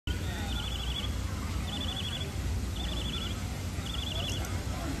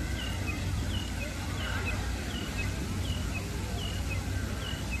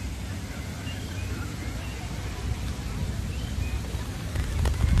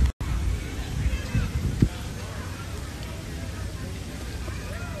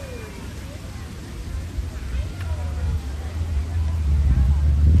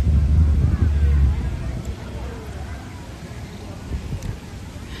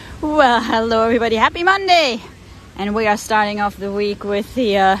Well, hello everybody, happy Monday! And we are starting off the week with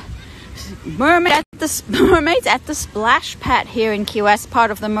the Mermaids at the Splash Pad here in Key West,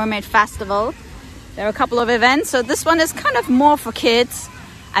 part of the Mermaid Festival. There are a couple of events, so this one is kind of more for kids,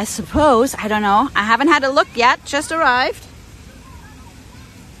 I suppose. I don't know. I haven't had a look yet, just arrived.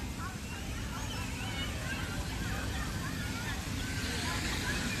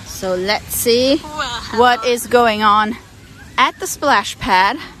 So let's see what is going on at the Splash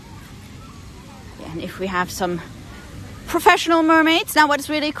Pad. And if we have some professional mermaids. Now what's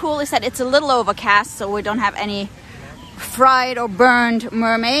really cool is that it's a little overcast, so we don't have any fried or burned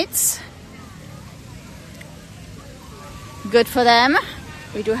mermaids. Good for them.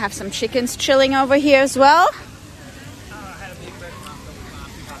 We do have some chickens chilling over here as well.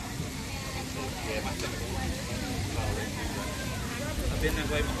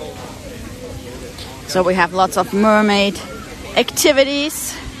 So we have lots of mermaid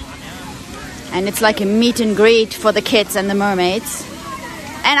activities. And it's like a meet and greet for the kids and the mermaids.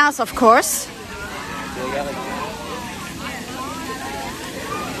 And us, of course.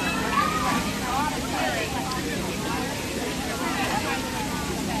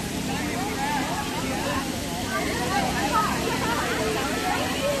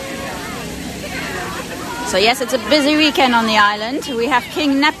 So yes, it's a busy weekend on the island. We have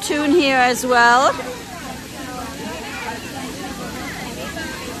King Neptune here as well.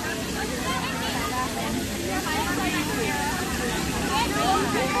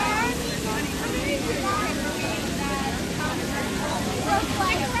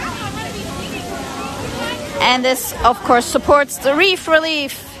 And this, of course, supports the reef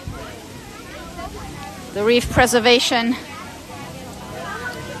relief, the reef preservation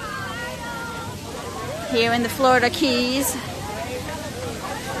here in the Florida Keys.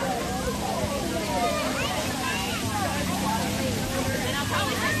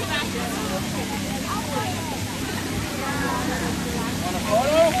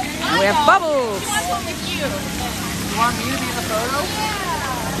 And we have bubbles. You want me to be in the photo?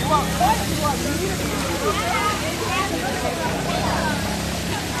 You want me to be in the photo?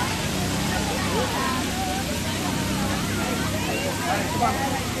 Come on.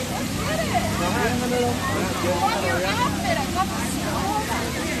 Right in the middle.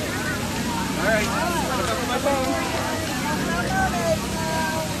 All right. Look up at my phone.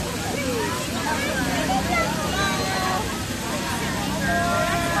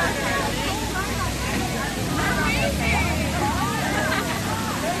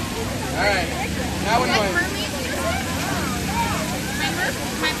 All right, now we're going.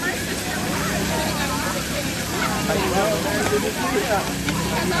 My first sister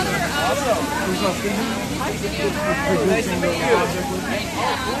Nice to meet you.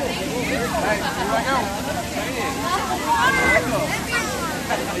 Nice, here I go.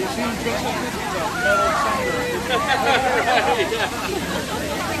 You seem dressed up with you, metal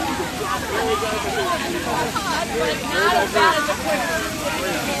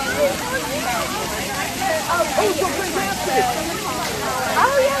Oh, so fantastic!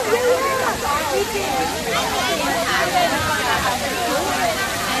 Oh, yeah.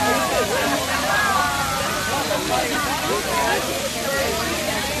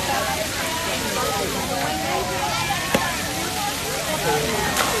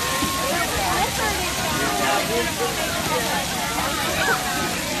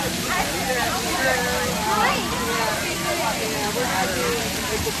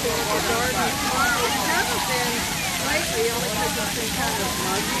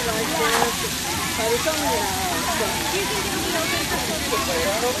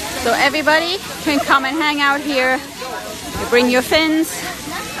 So everybody can come and hang out here. You bring your fins,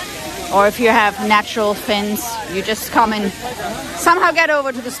 or if you have natural fins, you just come and somehow get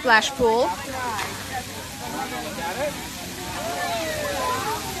over to the splash pool.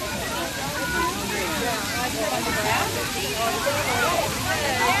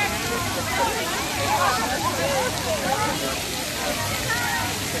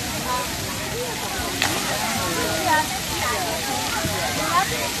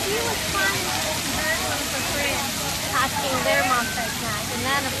 Asking their mom for a snack, and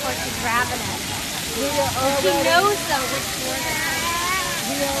then of course he's ravenous. He knows though which one.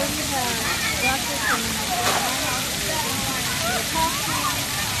 He always rushes and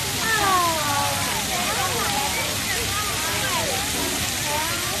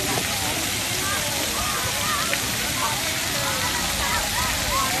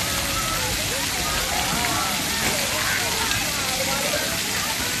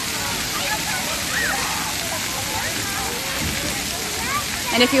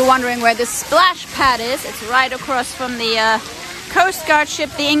And if you're wondering where the splash pad is, it's right across from the Coast Guard ship,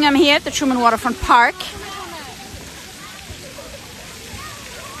 the Ingham, here at the Truman Waterfront Park.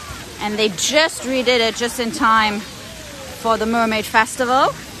 And they just redid it just in time for the Mermaid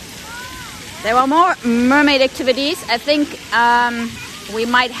Festival. There were more mermaid activities. I think we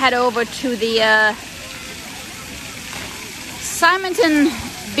might head over to the Simonton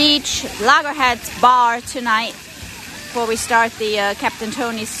Beach Loggerheads bar tonight before we start the Captain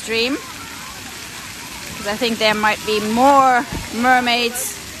Tony's stream. Because I think there might be more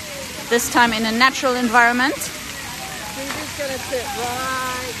mermaids this time in a natural environment. Cindy's gonna sit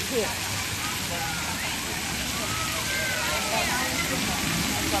right here.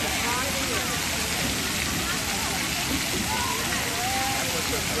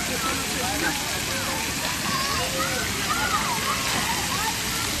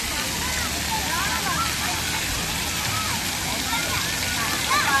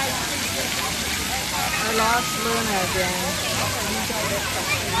 I lost Luna again.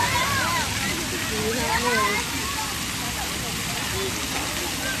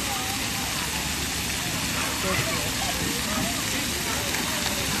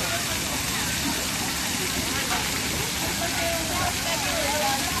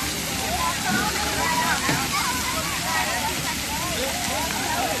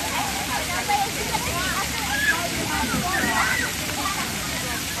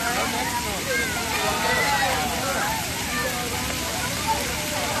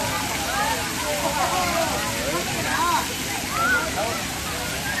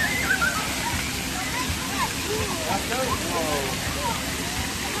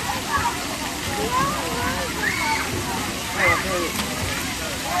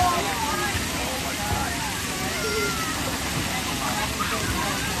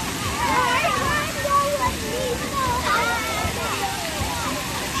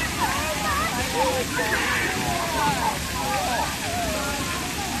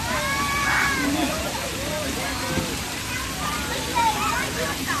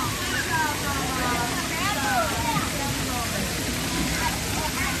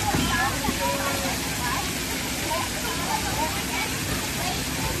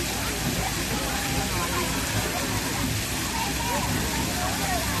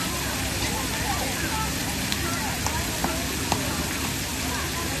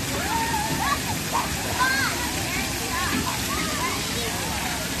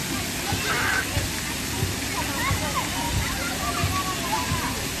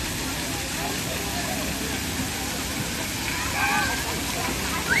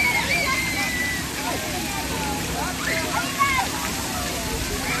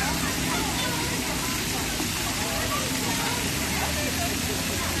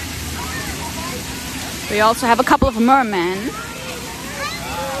 We also have a couple of mermen.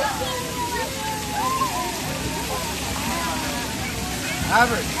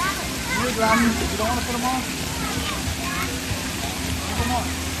 Average. You glasses. You don't want to put them on? Put them on.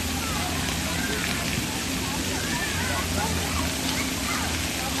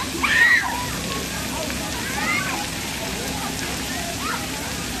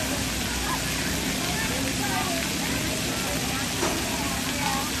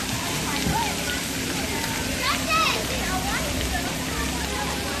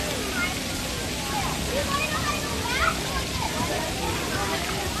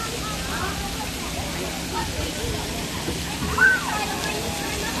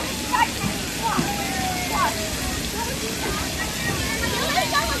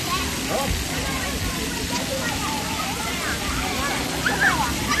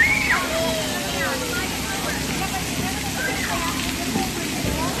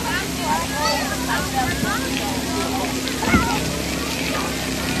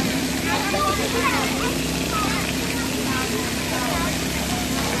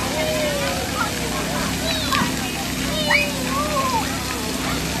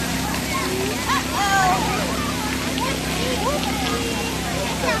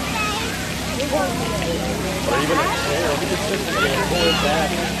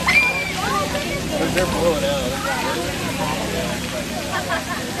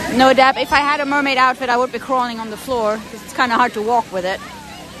 No, Dab, if I had a mermaid outfit, I would be crawling on the floor because it's kind of hard to walk with it.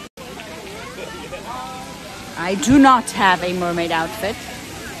 I do not have a mermaid outfit.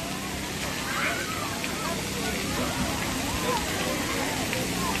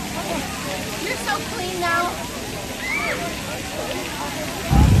 You're so clean now.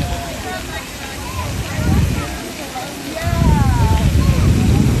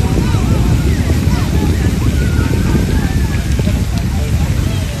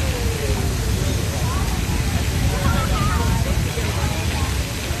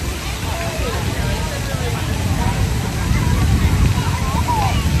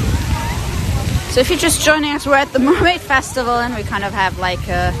 So if you're just joining us, we're at the Mermaid Festival, and we kind of have like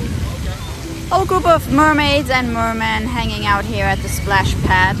a whole group of mermaids and mermen hanging out here at the splash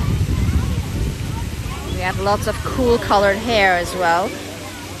pad. We have lots of cool colored hair as well.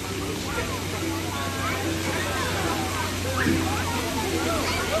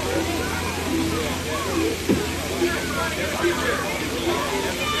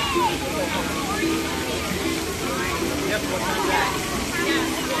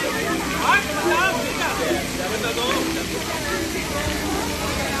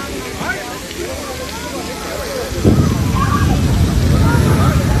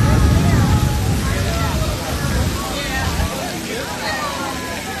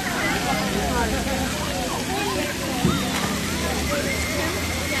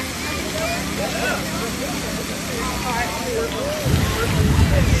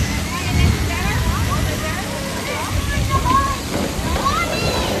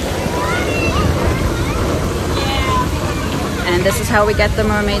 And this is how we get the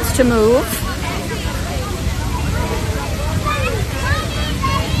mermaids to move.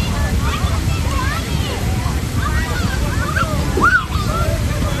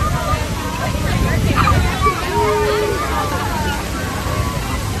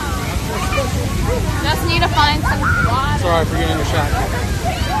 Just need to find some water. Sorry for getting the shot.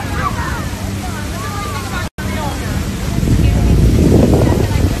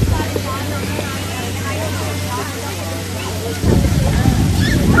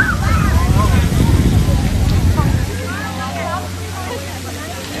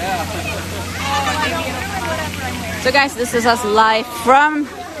 So guys, this is us live from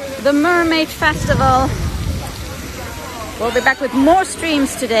the Mermaid Festival. We'll be back with more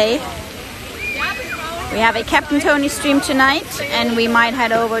streams today. We have a Captain Tony stream tonight, and we might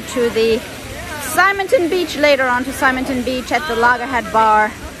head over to the Simonton Beach later on, to Simonton Beach at the Loggerhead Bar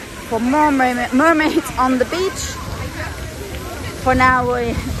for more mermaids on the beach. For now,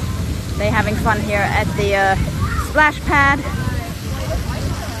 they're having fun here at the splash pad.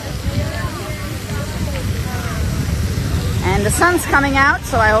 And the sun's coming out,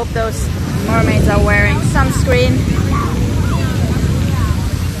 so I hope those mermaids are wearing sunscreen.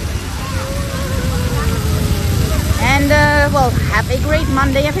 And well, have a great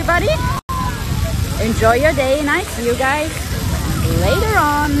Monday, everybody. Enjoy your day, and I see you guys later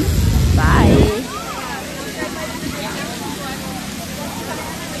on.